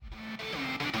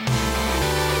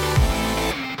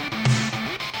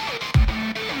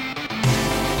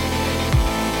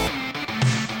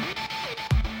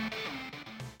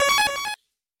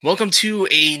Welcome to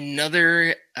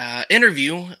another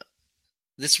interview.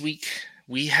 This week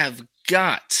we have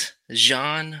got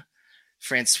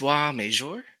Jean-Francois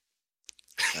Major,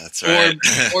 That's right.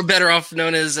 or better off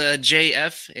known as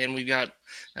JF, and we've got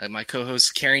my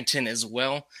co-host Carrington as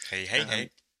well.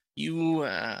 Hey. You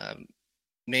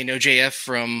may know JF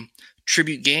from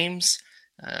Tribute Games,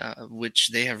 which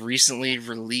they have recently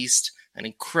released an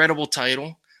incredible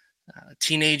title,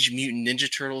 Teenage Mutant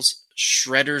Ninja Turtles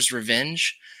Shredder's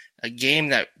Revenge, a game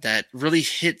that really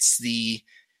hits the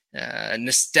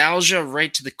nostalgia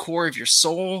right to the core of your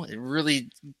soul. It really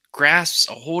grasps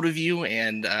a hold of you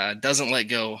and doesn't let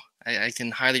go. I can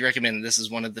highly recommend this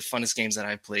is one of the funnest games that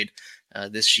I've played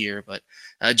this year. But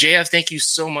JF, thank you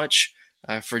so much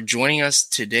for joining us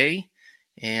today.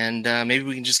 And maybe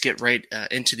we can just get right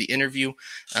into the interview.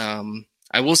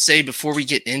 I will say before we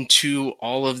get into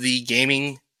all of the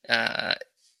gaming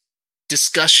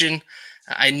discussion,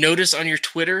 I noticed on your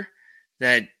Twitter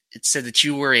that it said that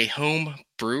you were a home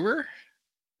brewer.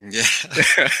 Yeah.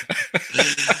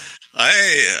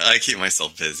 I keep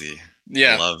myself busy.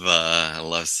 Yeah. I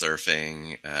love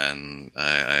surfing, and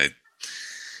I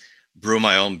brew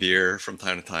my own beer from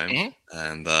time to time. Mm-hmm.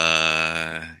 And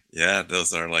yeah,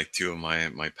 those are like two of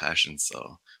my passions.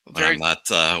 So when I'm not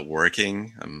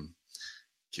working, I'm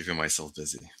keeping myself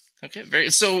busy. Okay,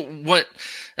 so what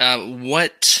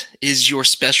is your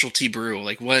specialty brew?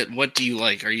 Like what do you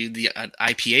like? Are you the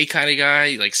IPA kind of guy?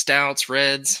 You like stouts,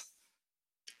 reds?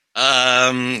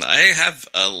 I have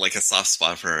like a soft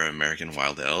spot for American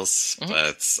wild ales, Mm-hmm.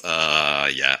 but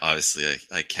yeah, obviously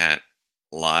I can't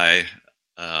lie.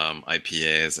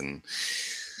 IPAs and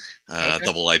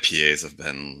double IPAs have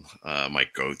been my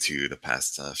go-to the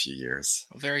past few years.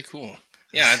 Very cool.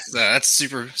 Yeah, that's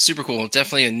super cool.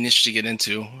 Definitely a niche to get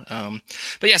into.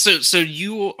 But yeah, so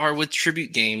you are with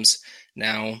Tribute Games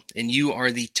now, and you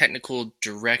are the technical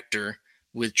director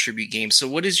with Tribute Games. So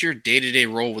what is your day-to-day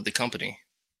role with the company?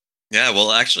 Yeah,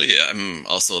 well, actually, I'm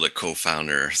also the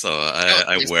co-founder, so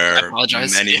I wear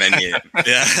many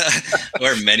yeah,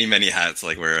 wear many hats.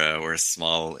 Like we're a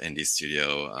small indie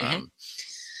studio.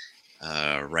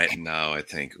 Right now, I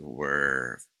think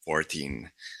we're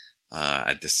 14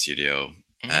 at the studio.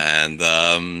 Mm-hmm.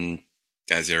 And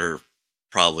as you're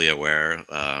probably aware,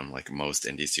 like most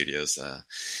indie studios,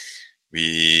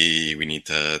 we need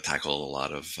to tackle a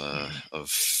lot of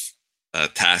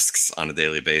tasks on a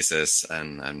daily basis,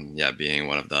 and yeah, being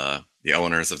one of the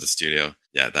owners of the studio,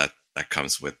 yeah, that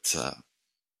comes with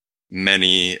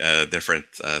many different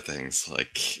things.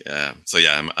 Like so,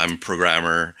 yeah, I'm a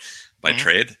programmer by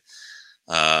trade.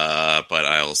 But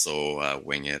I also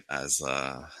wing it as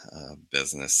a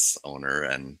business owner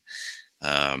and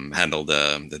handle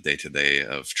the day-to-day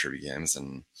of Tribute Games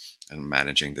and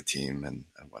managing the team and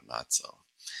whatnot. So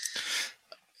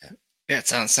yeah, it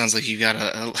sounds like you've got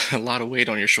a lot of weight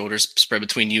on your shoulders spread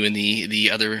between you and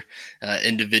the other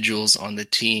individuals on the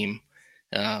team.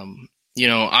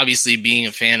 Obviously being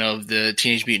a fan of the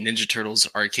Teenage Mutant Ninja Turtles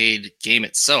arcade game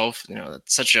itself,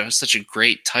 it's such a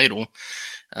great title.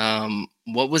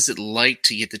 What was it like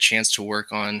to get the chance to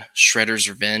work on Shredder's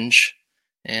Revenge?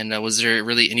 And was there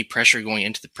really any pressure going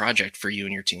into the project for you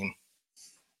and your team?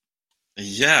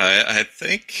 Yeah, I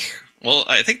think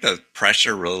the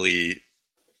pressure really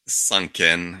sunk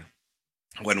in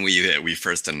when we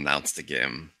first announced the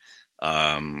game.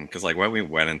 Because like when we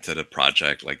went into the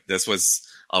project, like this was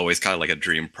always kind of like a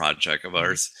dream project of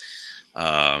ours.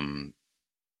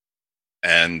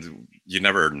 And you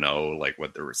never know like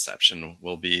what the reception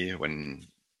will be when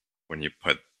you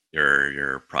put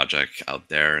your project out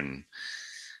there and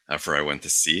for everyone to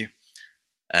see.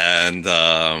 And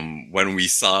when we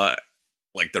saw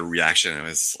like the reaction, it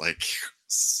was like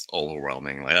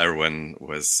overwhelming. Like everyone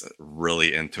was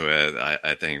really into it.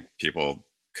 I think people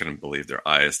couldn't believe their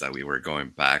eyes that we were going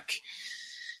back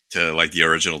to like the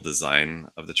original design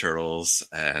of the turtles,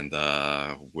 and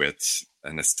with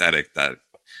an aesthetic that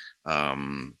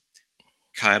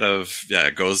kind of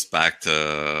goes back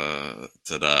to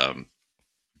the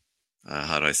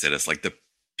how do I say this, like the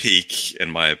peak, in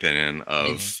my opinion,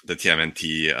 of the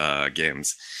TMNT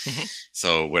games.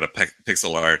 So with a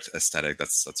pixel art aesthetic,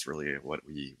 that's really what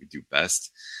we do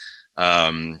best.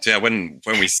 So yeah, when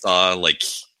we saw like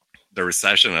the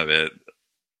reception of it,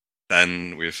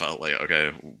 then we felt like,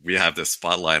 okay, we have this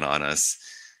spotlight on us.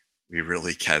 We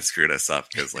really can't screw this up,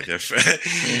 because like if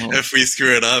if we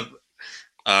screw it up,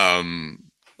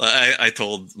 I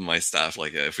told my staff,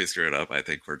 like, if we screw it up, I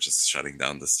think we're just shutting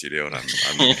down the studio, and I'm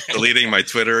deleting my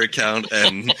Twitter account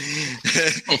and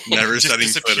never just shutting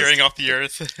disappearing Twitter off the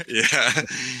earth. Yeah,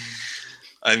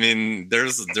 I mean,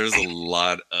 there's a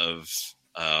lot of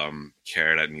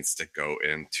care that needs to go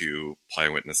into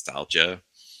playing with nostalgia,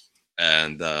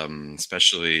 and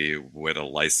especially with a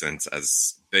license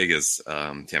as big as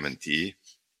TMNT,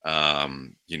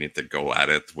 you need to go at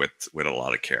it with a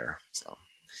lot of care. So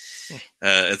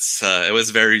it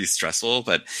was very stressful,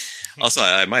 but also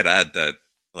I might add that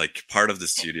like part of the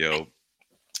studio,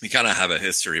 we kind of have a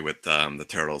history with the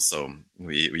Turtles. So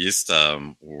we used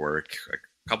to work.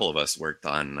 A couple of us worked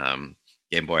on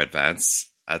Game Boy Advance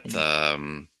at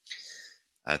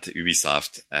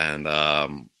Ubisoft, and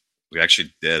we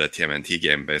actually did a TMNT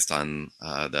game based on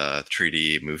the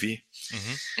 3D movie,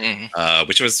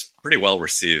 which was pretty well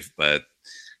received. But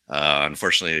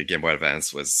unfortunately, Game Boy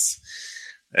Advance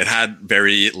it had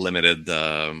very limited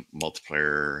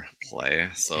multiplayer play,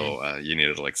 so you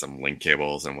needed like some link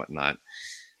cables and whatnot.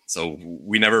 So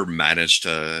we never managed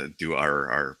to do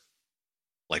our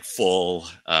like full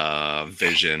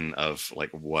vision of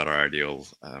like what our ideal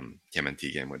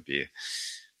TMNT game would be.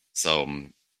 So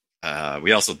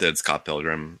we also did Scott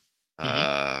Pilgrim,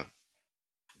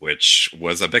 which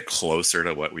was a bit closer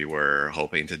to what we were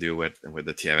hoping to do with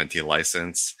the TMNT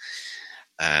license.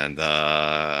 And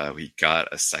we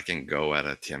got a second go at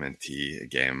a TMNT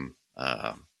game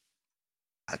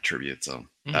at Tribute. So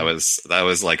that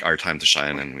was like our time to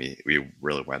shine, and we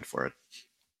really went for it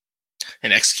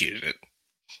and executed it.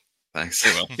 Thanks.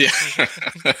 Well, yeah.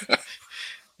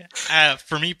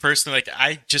 For me personally, like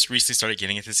I just recently started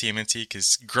getting into TMNT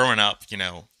because growing up,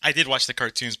 I did watch the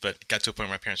cartoons, but got to a point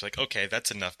where my parents were like, okay,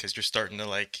 that's enough because you're starting to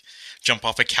like jump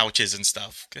off of couches and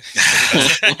stuff.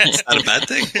 It's not a bad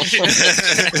thing.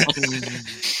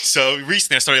 So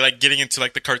recently I started like getting into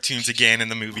like the cartoons again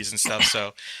and the movies and stuff.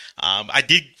 So I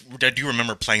do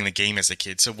remember playing the game as a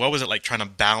kid. So what was it like trying to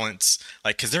balance,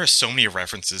 like, because there are so many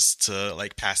references to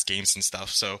like past games and stuff.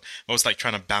 So what was it like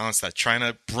trying to balance that, trying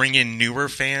to bring in newer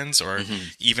fans or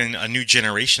even a new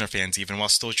generation of fans, even while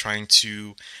still trying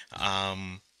to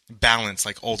balance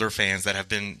like older fans that have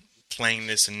been playing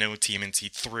this and know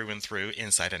TMNT through and through,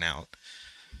 inside and out.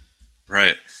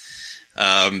 Right.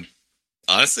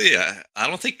 Honestly, I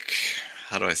don't think,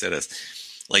 how do I say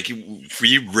this? Like,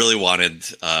 we really wanted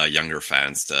younger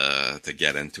fans to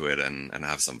get into it and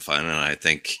have some fun, and I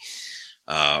think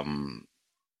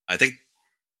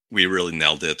we really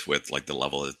nailed it with like the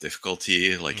level of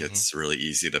difficulty. Like, it's really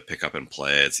easy to pick up and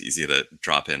play. It's easy to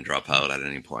drop in, drop out at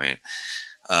any point.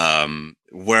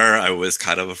 Where I was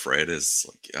kind of afraid is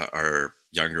like our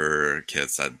younger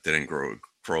kids that didn't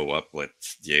grow up with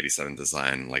the 87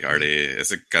 design. Like,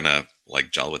 is it gonna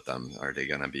like gel with them? Are they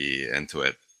gonna be into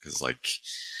it? Because like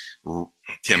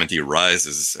TMNT Rise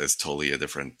is totally a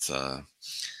different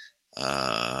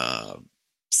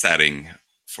setting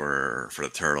for the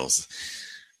Turtles.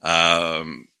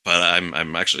 But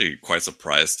I'm actually quite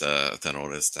surprised to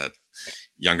notice that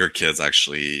younger kids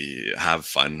actually have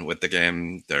fun with the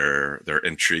game. They're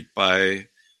intrigued by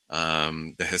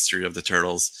the history of the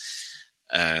Turtles,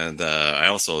 and I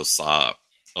also saw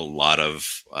a lot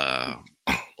of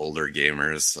older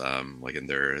gamers, like in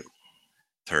their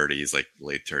 30s, like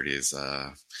late 30s,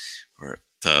 or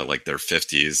to like their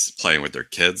 50s, playing with their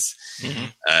kids,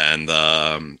 and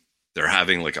they're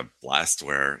having like a blast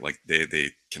where like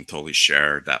they can totally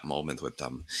share that moment with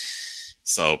them.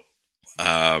 So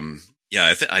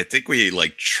yeah, I think we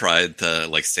like tried to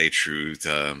like stay true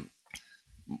to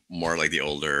more like the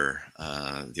older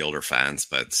fans,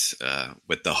 but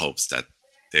with the hopes that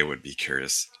they would be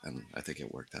curious, and I think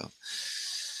it worked out.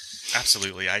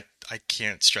 Absolutely. I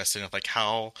can't stress enough like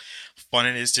how fun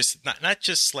it is, just not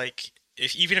just like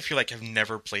even if you like have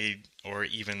never played or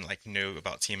even like know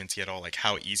about TMNT at all, like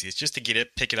how easy it's just to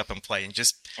pick it up and play and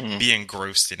just be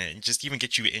engrossed in it and just even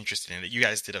get you interested in it. You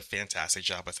guys did a fantastic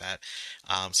job with that.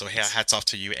 So hats off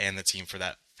to you and the team for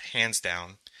that, hands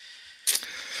down.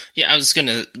 Yeah, I was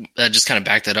gonna just kind of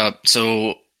back that up.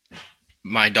 So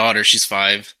my daughter, she's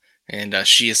 5. And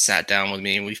she has sat down with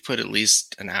me, and we've put at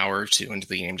least an hour or 2 into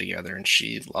the game together, and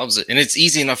she loves it. And it's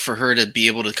easy enough for her to be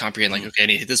able to comprehend, like, okay, I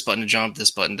need to hit this button to jump,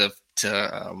 this button to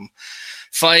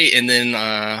fight, and then,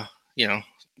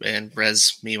 and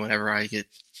res me whenever I get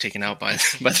taken out by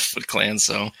the Foot Clan.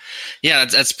 So, yeah,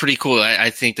 that's pretty cool. I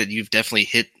think that you've definitely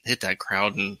hit that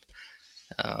crowd and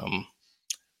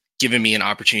given me an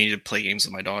opportunity to play games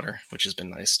with my daughter, which has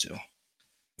been nice, too.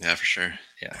 Yeah, for sure.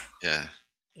 Yeah.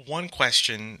 One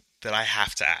question that I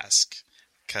have to ask,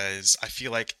 because I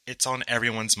feel like it's on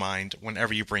everyone's mind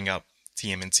whenever you bring up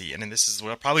TMNT, and then this is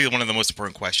probably one of the most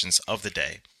important questions of the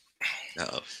day.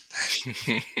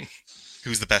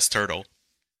 Who's the best turtle?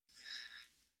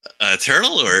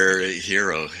 Turtle or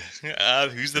hero?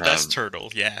 Who's the best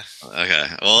turtle? Yeah. Okay.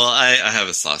 Well, I have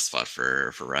a soft spot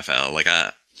for Raphael. Like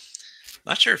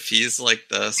Not sure if he's like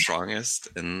the strongest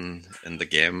in the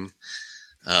game,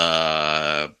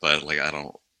 but like I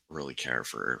don't really care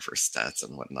for stats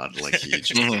and whatnot. Like he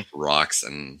just rocks,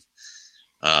 and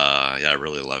yeah, I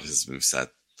really love his moveset.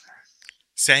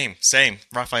 Same.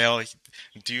 Raphael,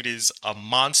 dude is a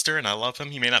monster, and I love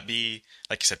him. He may not be,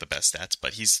 like you said, the best stats,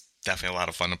 but he's definitely a lot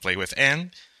of fun to play with,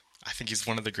 and I think he's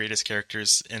one of the greatest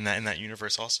characters in that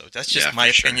universe. Also, that's just my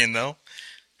opinion, though.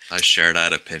 I share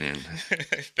that opinion.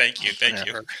 Thank you.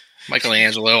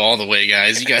 Michelangelo all the way,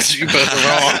 guys. You both are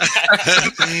wrong.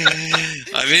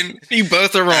 I mean, you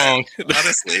both are wrong.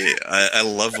 Honestly, I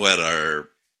love what our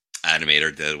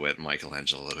animator did with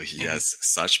Michelangelo. He has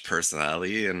such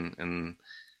personality in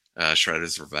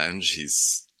Shredder's Revenge.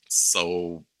 He's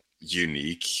so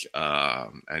unique,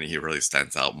 and he really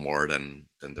stands out more than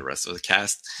the rest of the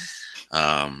cast.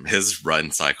 His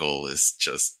run cycle is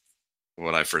just,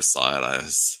 when I first saw it,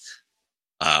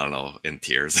 I don't know, in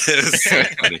tears. It was so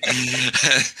funny.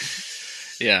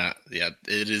 yeah,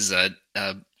 it is. I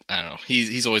don't know.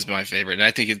 He's always been my favorite, and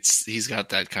I think he's got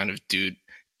that kind of dude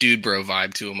bro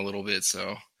vibe to him a little bit.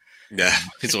 So yeah,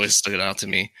 he's always stuck out to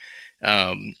me.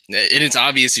 And it's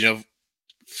obvious,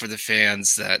 for the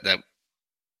fans that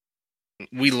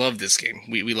we love this game.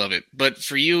 We love it. But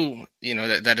for you,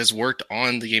 that has worked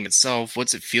on the game itself,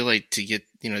 what's it feel like to get,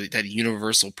 that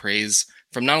universal praise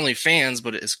from not only fans,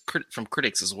 but from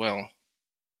critics as well?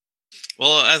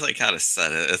 Well, as I kind of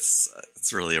said, it's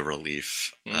really a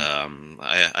relief.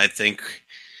 I think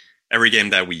every game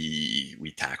that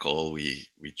we tackle, we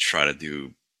try to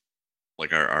do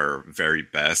like our very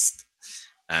best.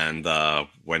 And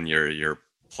when you're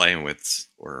playing with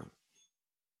or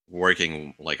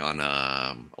working like on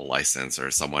a license or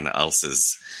someone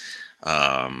else's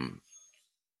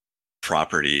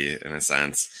property, in a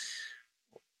sense,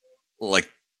 like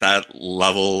that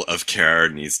level of care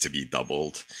needs to be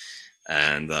doubled.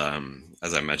 And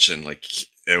as I mentioned, like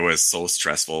it was so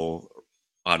stressful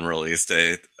on release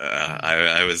day.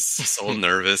 I was so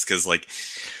nervous because like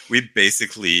we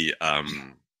basically how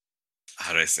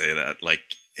do I say that, like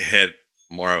hit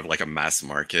more of like a mass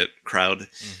market crowd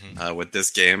with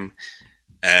this game.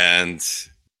 And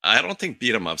I don't think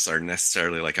beat 'em ups are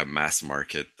necessarily like a mass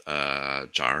market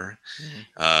genre.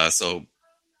 So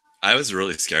I was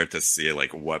really scared to see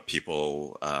like what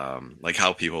people like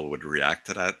how people would react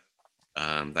to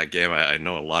that game. I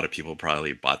know a lot of people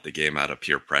probably bought the game out of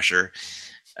peer pressure,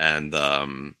 and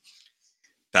those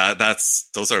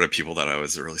are the people that I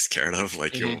was really scared of.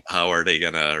 Like, how are they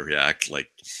gonna react? Like,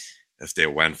 if they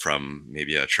went from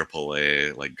maybe a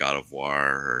AAA like God of War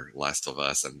or Last of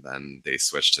Us, and then they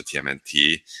switched to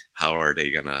TMNT, how are they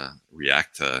gonna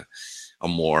react to a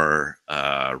more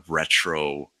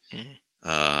retro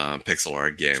pixel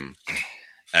art game?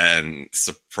 And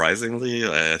surprisingly,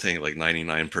 I think like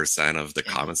 99% of the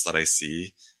comments that I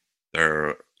see,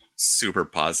 they're super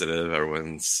positive.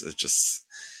 Everyone's just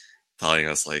telling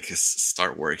us like,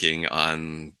 start working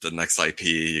on the next IP.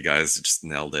 You guys just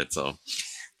nailed it. So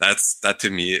that to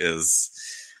me is,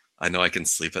 I know I can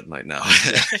sleep at night now.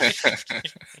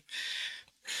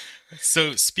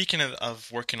 So speaking of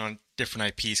working on different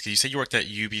IPs, because you said you worked at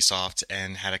Ubisoft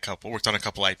and worked on a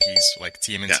couple IPs like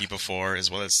TMNT before, as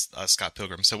well as Scott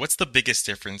Pilgrim. So what's the biggest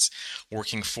difference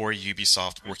working for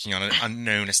Ubisoft, working on an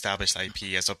unknown established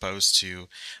IP, as opposed to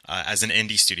as an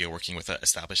indie studio working with an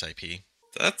established IP?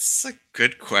 That's a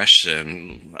good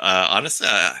question. Honestly,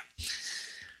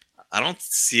 I don't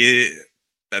see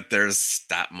that there's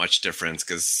that much difference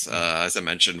because, as I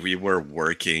mentioned, initially we were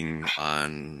working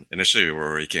on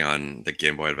the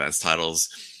Game Boy Advance titles,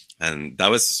 and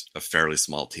that was a fairly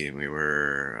small team. We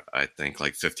were, I think,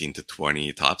 like 15 to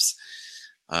 20 tops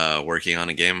working on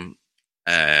a game.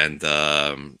 And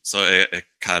so it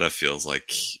kind of feels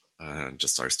like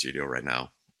just our studio right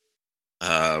now.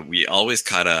 We always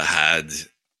kind of had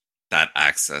that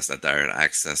direct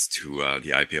access to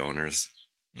the IP owners.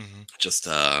 Just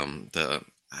to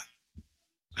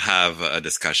have a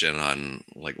discussion on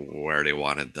like where they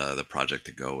wanted the project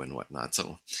to go and whatnot.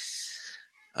 So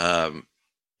I'm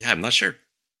not sure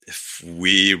if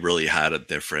we really had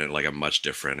a much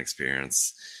different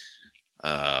experience.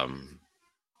 I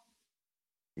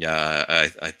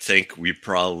think we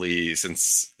probably,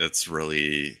 since it's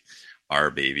really our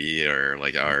baby, or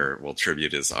like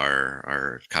Tribute is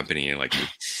our company, like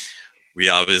we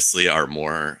obviously are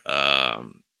more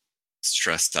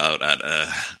stressed out at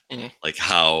like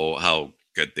how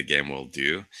good the game will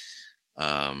do,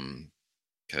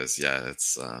 because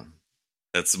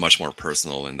it's much more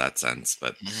personal in that sense.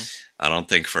 But I don't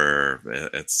think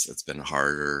it's been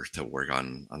harder to work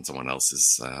on someone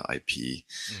else's IP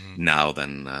now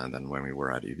than when we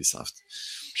were at Ubisoft.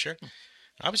 Sure.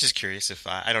 I was just curious if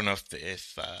I don't know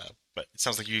if but it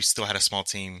sounds like you still had a small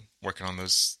team working on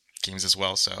those games as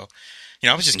well. So,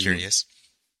 I was just Mhm. curious.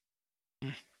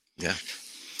 Yeah.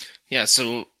 Yeah,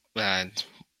 so I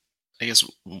guess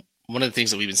one of the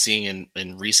things that we've been seeing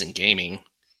in recent gaming,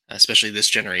 especially this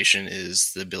generation,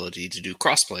 is the ability to do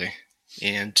crossplay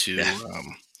and to Yeah.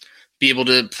 be able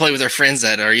to play with our friends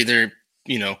that are either,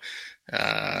 you know,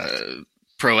 uh,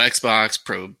 pro Xbox,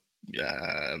 pro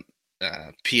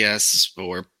PS,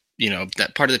 or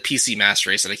that part of the PC master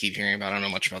race that I keep hearing about. I don't know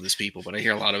much about these people, but I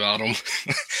hear a lot about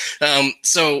them.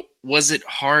 So was it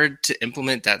hard to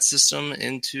implement that system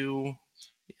into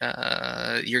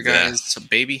your Yeah. guys'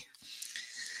 baby?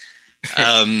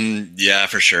 Yeah,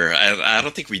 for sure. I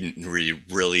don't think we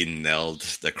really nailed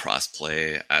the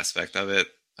crossplay aspect of it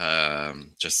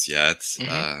just yet.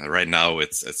 Right now,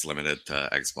 it's limited to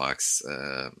Xbox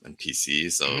and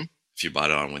PC. So Mhm. if you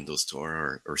bought it on Windows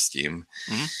Store or Steam,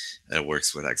 Mhm. it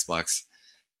works with Xbox.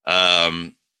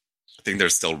 I think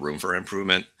there's still room for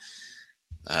improvement.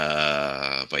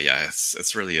 But yeah,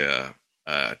 it's really a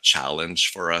challenge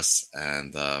for us.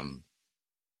 And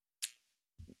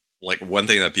like one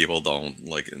thing that people don't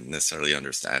like necessarily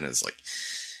understand is like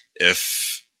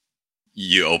if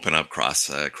you open up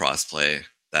crossplay,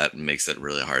 that makes it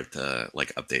really hard to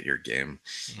like update your game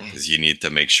because you need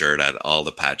to make sure that all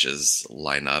the patches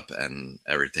line up and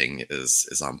everything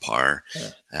is on par.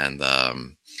 Yeah.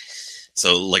 And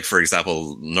so like for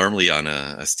example, normally on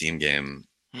a Steam game,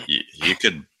 you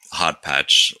could hot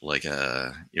patch like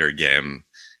your game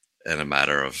in a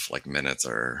matter of like minutes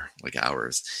or like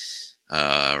hours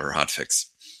or hotfix.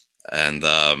 And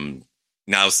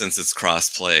now since it's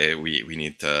crossplay, we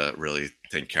need to really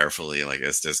think carefully. Like,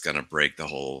 is this going to break the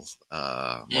whole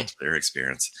multiplayer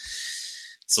experience?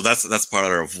 So that's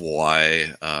part of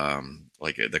why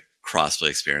like the crossplay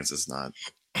experience is not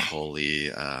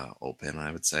wholly open.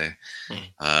 I would say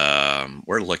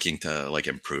we're looking to like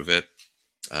improve it.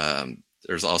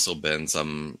 There's also been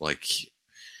some like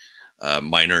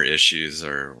minor issues,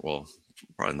 or well,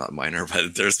 probably not minor,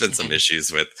 but there's been some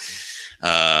issues with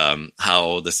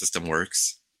how the system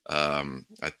works.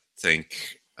 I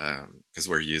think because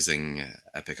we're using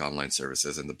Epic Online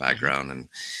Services in the background, and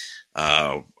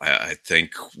I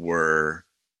think we're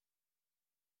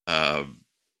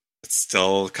it's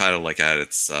still kind of like at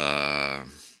its how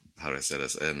do I say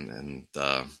this in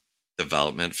the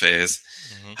development phase.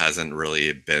 Hasn't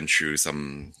really been through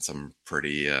some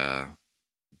pretty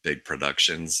big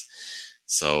productions.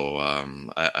 So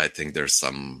I think there's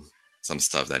some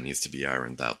stuff that needs to be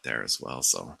ironed out there as well.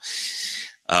 So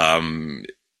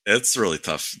it's really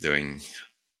tough doing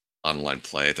online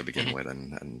play to begin with,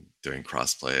 and doing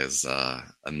crossplay is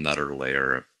another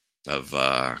layer of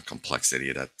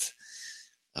complexity that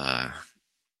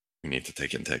we need to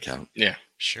take into account. Yeah.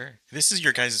 Sure. This is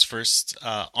your guys' first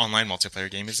online multiplayer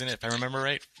game, isn't it? If I remember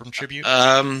right from Tribute.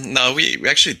 No, we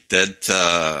actually did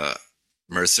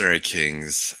Mercenary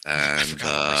Kings I and forgot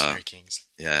about Mercenary Kings.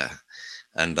 yeah,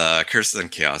 and Curses and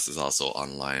Chaos is also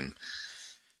online.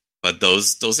 But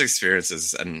those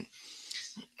experiences and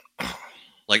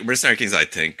like Mercenary Kings, I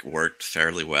think worked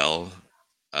fairly well.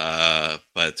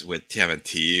 But with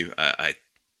TMNT,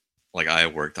 I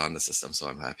worked on the system, so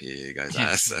I'm happy you guys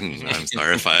asked, and I'm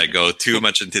sorry if I go too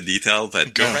much into detail,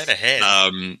 but Go right ahead.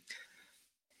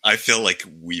 I feel like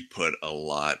we put a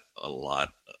lot,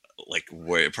 like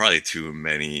probably too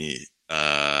many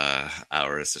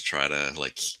hours to try to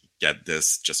like get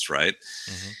this just right.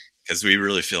 Because we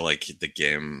really feel like the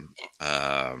game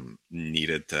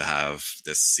needed to have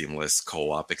this seamless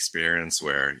co-op experience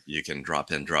where you can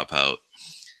drop in, drop out,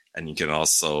 and you can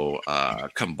also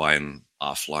combine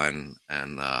offline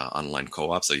and online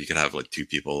co-op. So you could have like two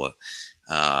people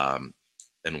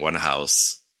in one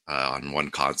house on one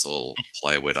console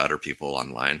play with other people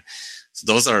online. So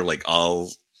those are like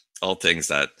all things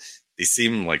that they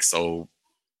seem like so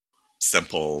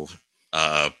simple,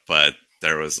 but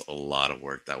there was a lot of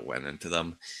work that went into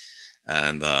them.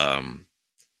 And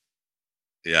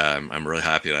yeah, I'm really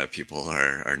happy that people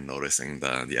are noticing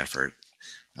the effort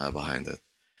behind it.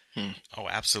 Oh,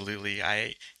 absolutely.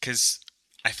 Because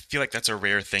I feel like that's a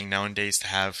rare thing nowadays to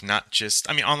have. Not just,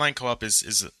 I mean, online co-op is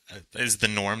the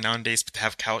norm nowadays, but to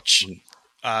have couch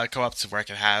co-ops where I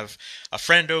could have a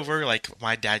friend over. Like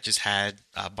my dad just had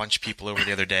a bunch of people over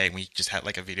the other day, and we just had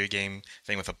like a video game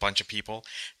thing with a bunch of people.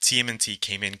 TMNT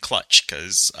came in clutch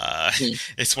because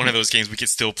it's one of those games we could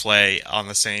still play on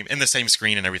the same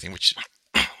screen and everything, which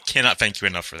cannot thank you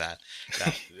enough for that.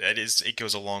 It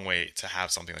goes a long way to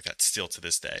have something like that still to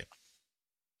this day.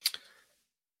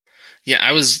 Yeah,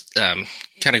 I was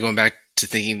kind of going back to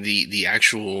thinking the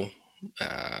actual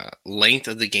length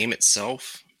of the game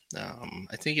itself.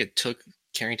 I think it took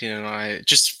Carrington and I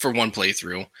just for one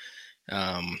playthrough.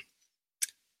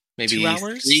 Maybe 2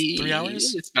 hours, 3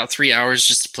 hours. It's about 3 hours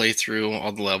just to play through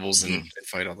all the levels and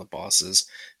fight all the bosses.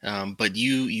 But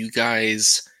you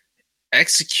guys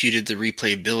executed the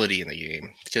replayability in the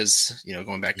game because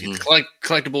going back to the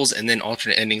collectibles and then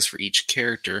alternate endings for each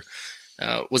character.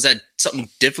 Was that something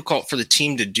difficult for the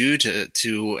team to do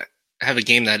to have a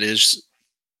game that is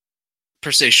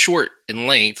per se short in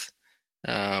length,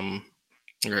 or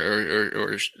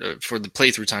for the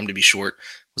playthrough time to be short?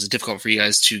 Was it difficult for you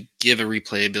guys to give a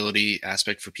replayability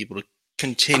aspect for people to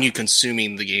continue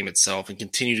consuming the game itself and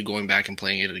continue to going back and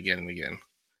playing it again and again?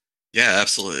 Yeah,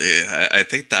 absolutely. I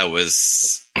think that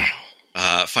was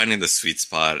finding the sweet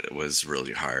spot was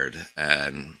really hard.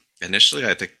 And initially,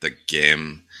 I think the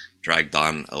game dragged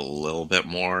on a little bit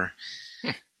more.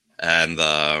 And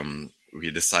we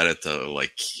decided to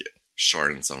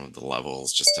shorten some of the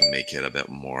levels just to make it a bit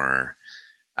more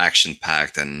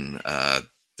action-packed and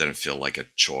didn't feel like a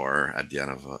chore at the end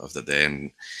of the day.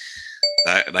 And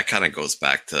that kind of goes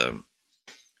back to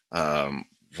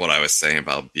what I was saying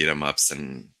about beat 'em ups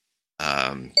and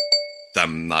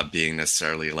them not being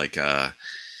necessarily like a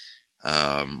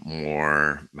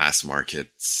more mass market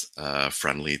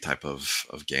friendly type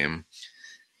of game.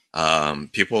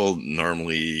 People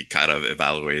normally kind of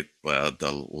evaluate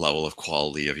the level of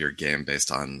quality of your game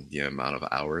based on the amount of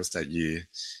hours that you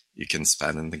can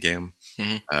spend in the game,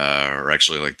 or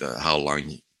actually how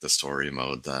long the story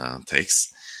mode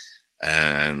takes.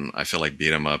 And I feel like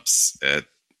beat 'em ups, it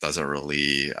doesn't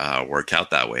really work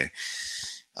out that way.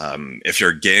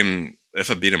 If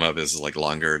a beat 'em up is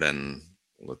longer than,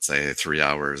 let's say, 3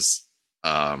 hours,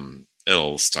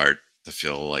 it'll start to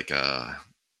feel like a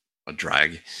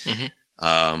drag.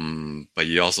 But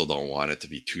you also don't want it to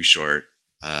be too short,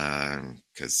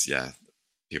 because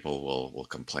people will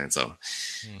complain. So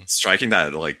striking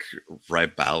that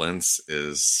right balance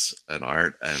is an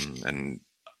art, and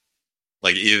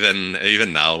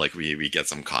even now, we get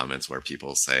some comments where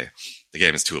people say the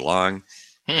game is too long,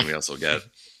 and we also get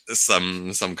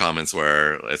some comments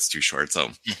where it's too short.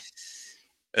 So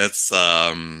it's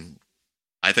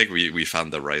I think we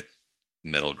found the right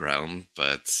middle ground,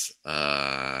 but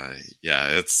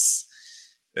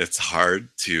it's hard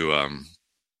to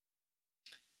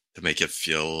make it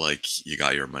feel like you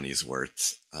got your money's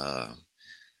worth.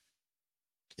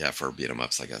 For beat 'em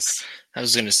ups, I guess. I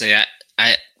was going to say,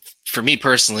 I for me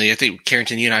personally, I think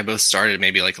Carrington, you and I both started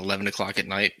maybe 11 o'clock at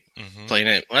night playing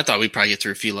it. I thought we'd probably get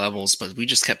through a few levels, but we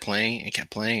just kept playing and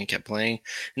kept playing and kept playing.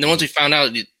 And then once we found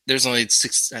out there's only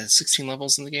 16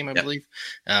 levels in the game, I believe.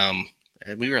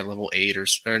 We were at level 8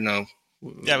 or no.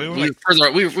 Yeah, we were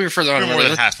further. We were further on. We were more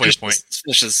than halfway point.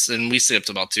 Finish this, and we stayed up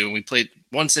to about 2. And we played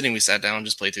one sitting. We sat down, and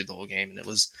just played through the whole game, and it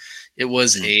was it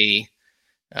was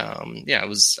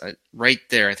right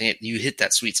there. I think you hit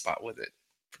that sweet spot with it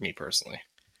for me personally.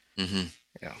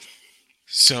 Yeah.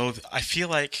 So I feel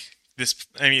like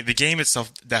the game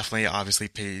itself definitely obviously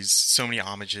pays so many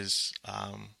homages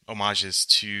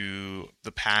to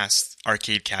the past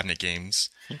arcade cabinet games.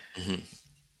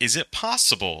 Is it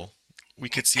possible we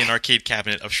could see an arcade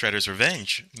cabinet of Shredder's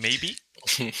Revenge? Maybe?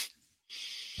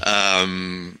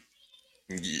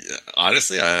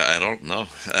 Honestly, I don't know.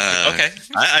 Okay.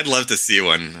 I'd love to see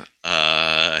one.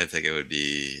 I think it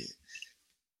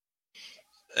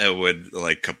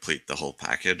would complete the whole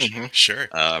package. Sure.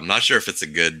 I'm not sure if it's a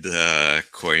good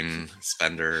coin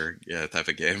spender type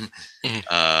of game.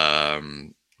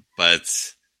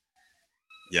 But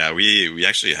yeah, we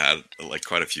actually had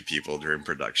quite a few people during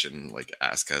production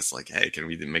ask us hey, can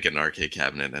we make an arcade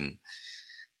cabinet? And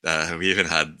we even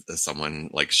had someone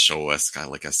show us kind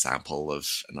of a sample of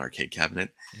an arcade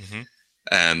cabinet.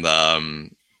 And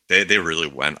they really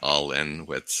went all in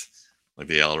with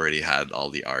they already had all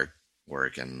the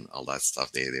artwork and all that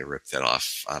stuff. They ripped it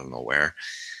off I don't know where.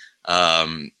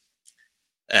 And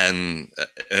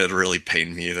it really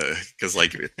pained me because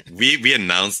we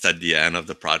announced at the end of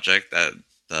the project that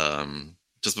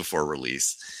just before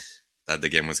release that the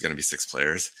game was going to be 6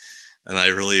 players, and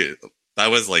that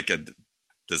was a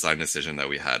design decision that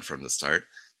we had from the start,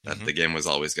 that the game was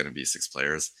always going to be 6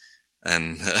 players.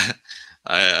 And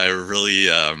I really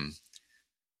how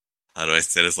do I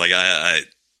say this,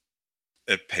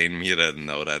 it pained me to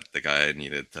know that the guy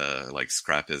needed to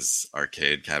scrap his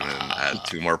arcade cabinet and add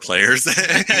 2 more players.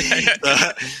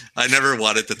 I never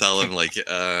wanted to tell him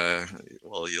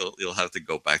well, you'll have to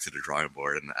go back to the drawing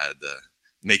board and add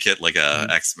make it a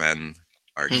X-Men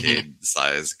arcade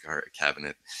size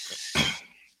cabinet.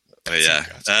 But yeah,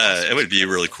 it would be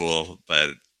really cool,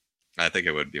 but I think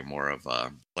it would be more of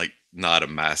not a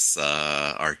mass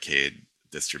arcade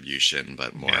distribution,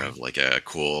 but more of like a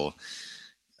cool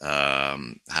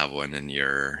have one in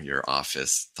your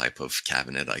office type of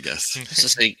cabinet, I guess. Let's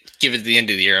just say, give it to the end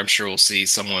of the year. I'm sure we'll see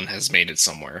someone has made it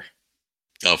somewhere.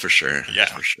 Oh, for sure. Yeah,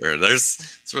 for sure.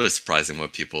 It's really surprising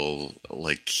what people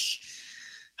like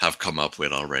have come up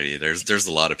with already. There's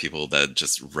a lot of people that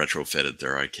just retrofitted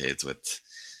their arcades with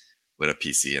a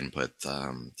PC and put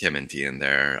TMNT in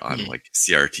there on like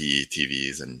CRT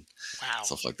TVs and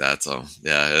stuff like that. So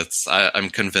yeah,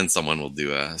 I'm convinced someone will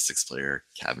do a 6-player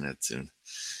cabinet soon.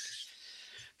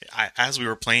 As we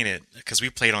were playing it, because we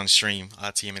played on stream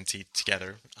TMNT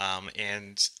together,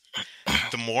 and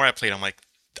the more I played, I'm like,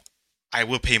 I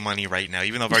will pay money right now,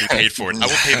 even though I've already paid for it. I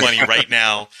will pay money right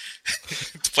now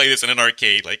to play this in an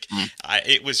arcade. Like,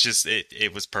 it was just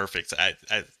it was perfect.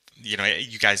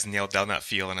 You guys nailed down that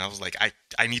feel, and I was like,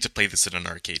 I need to play this in an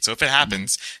arcade. So if it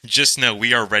happens, just know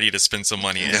we are ready to spend some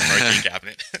money in an arcade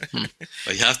cabinet.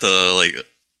 But you have to like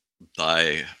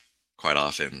die quite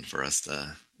often for us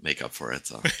to make up for it.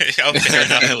 So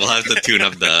we'll have to tune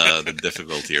up the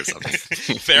difficulty or something.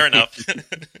 Fair enough.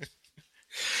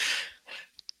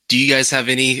 Do you guys have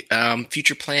any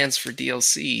future plans for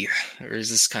DLC, or is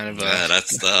this kind of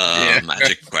that's the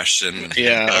magic question?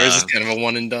 Yeah, or is this kind of a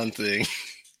one and done thing?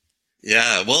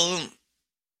 Yeah, well,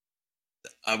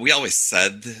 we always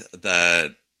said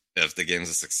that if the game's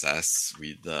a success,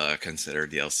 we'd consider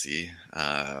DLC.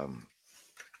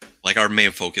 Like our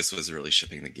main focus was really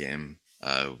shipping the game.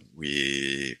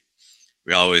 We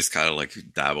always kind of like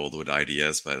dabbled with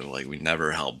ideas, but like we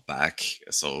never held back.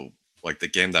 So like the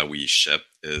game that we ship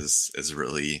is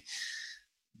really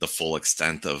the full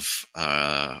extent of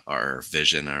our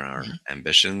vision or our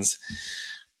ambitions.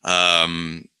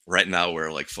 Right now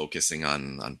we're like focusing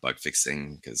on bug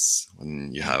fixing, because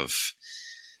when you have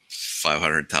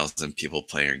 500,000 people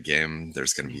playing your game,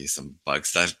 there's going to be some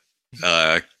bugs that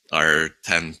our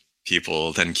 10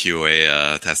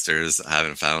 QA testers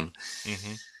haven't found.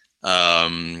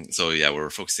 So yeah,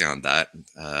 we're focusing on that,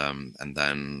 and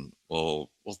then we'll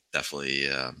definitely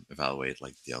evaluate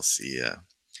like DLC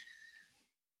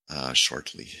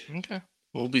shortly. Okay.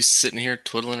 We'll be sitting here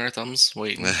twiddling our thumbs,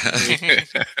 waiting.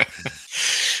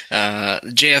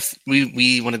 JF,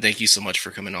 we want to thank you so much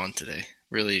for coming on today.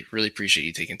 Really, really appreciate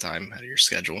you taking time out of your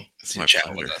schedule to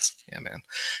chat with us. Yeah, man.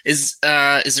 Is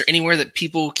there anywhere that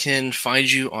people can find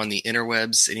you on the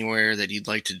interwebs? Anywhere that you'd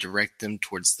like to direct them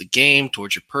towards the game,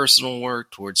 towards your personal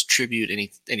work, towards tribute,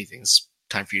 anything? It's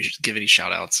time for you to give any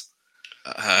shout outs.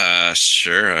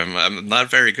 Sure. I'm not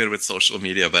very good with social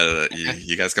media, but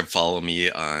you guys can follow me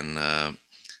on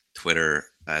Twitter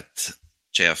at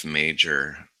JF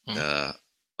Major.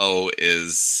 O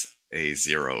is a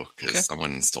 0 because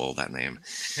someone stole that name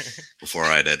before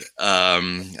I did.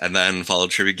 And then follow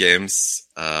Tribute Games.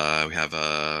 We have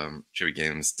a Tribute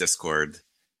Games Discord,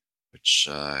 which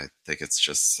I think it's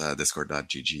just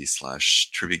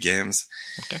discord.gg/Tribute Games.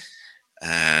 Okay.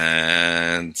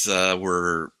 And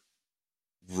we're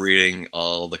reading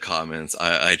all the comments.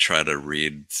 I try to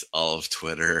read all of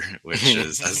Twitter, which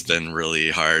has been really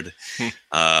hard.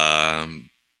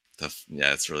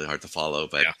 It's really hard to follow,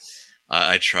 but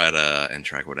I try to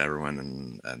interact with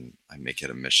everyone, and I make it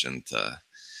a mission to,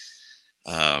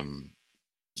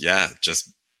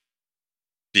 just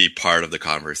be part of the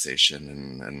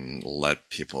conversation and let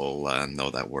people know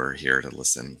that we're here to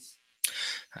listen.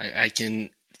 I can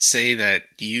say that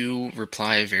you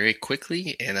reply very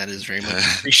quickly, and that is very much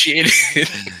appreciated.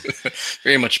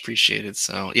 Very much appreciated.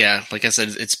 So yeah, like I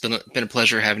said, it's been a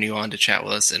pleasure having you on to chat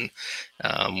with us, and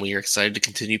we are excited to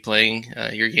continue playing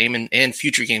your game and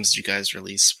future games that you guys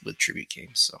release with Tribute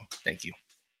Games. So thank you.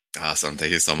 Awesome.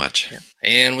 Thank you so much. Yeah.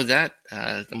 And with that,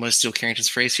 I'm going to steal Carrington's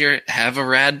phrase here. Have a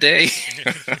rad day.